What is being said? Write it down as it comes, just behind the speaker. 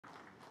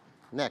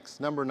Next,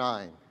 number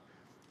 9.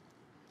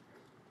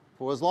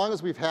 For as long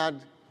as we've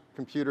had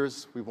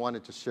computers, we've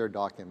wanted to share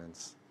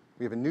documents.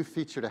 We have a new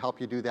feature to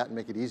help you do that and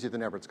make it easier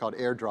than ever. It's called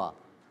AirDrop.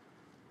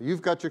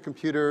 You've got your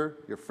computer,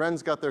 your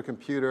friend's got their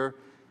computer,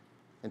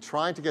 and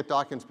trying to get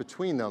documents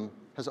between them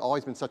has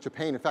always been such a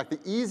pain. In fact, the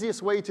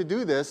easiest way to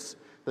do this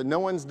that no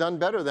one's done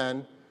better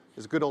than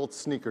is good old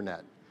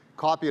sneakernet.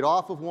 Copy it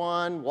off of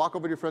one, walk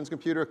over to your friend's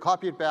computer,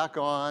 copy it back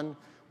on.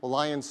 Well,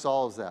 Lion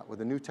solves that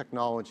with a new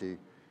technology,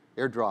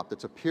 AirDrop,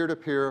 that's a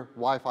peer-to-peer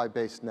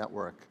Wi-Fi-based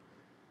network.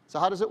 So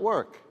how does it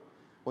work?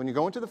 When you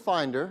go into the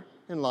Finder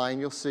in Lion,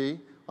 you'll see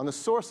on the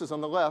sources on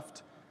the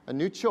left a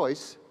new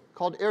choice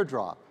called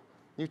AirDrop.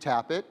 You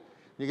tap it,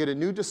 you get a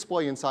new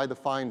display inside the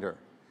Finder.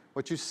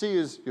 What you see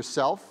is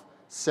yourself,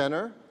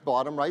 center,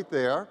 bottom right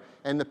there,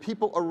 and the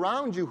people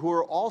around you who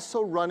are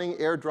also running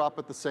AirDrop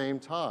at the same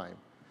time.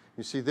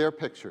 You see their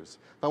pictures.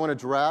 If I want to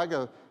drag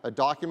a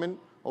document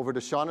over to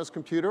Shauna's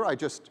computer, I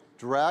just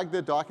drag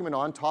the document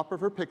on top of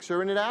her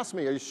picture, and it asks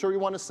me, are you sure you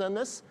want to send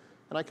this?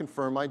 And I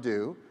confirm I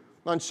do.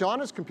 On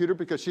Shauna's computer,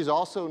 because she's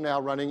also now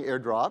running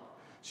AirDrop,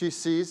 she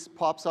sees,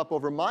 pops up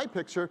over my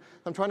picture,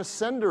 I'm trying to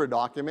send her a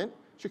document.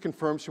 She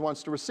confirms she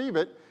wants to receive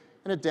it,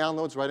 and it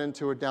downloads right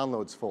into her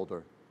downloads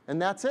folder.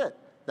 And that's it.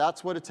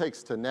 That's what it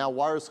takes to now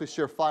wirelessly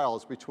share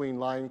files between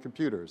Lion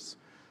computers.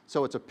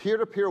 So it's a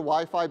peer-to-peer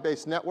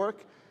Wi-Fi-based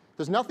network.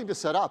 There's nothing to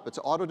set up. It's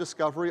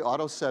auto-discovery,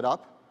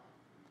 auto-setup.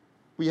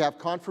 We have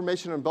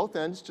confirmation on both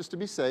ends just to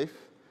be safe.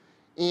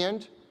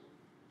 And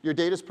your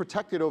data is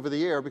protected over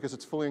the air because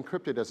it's fully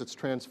encrypted as it's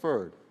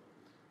transferred.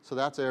 So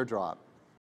that's AirDrop.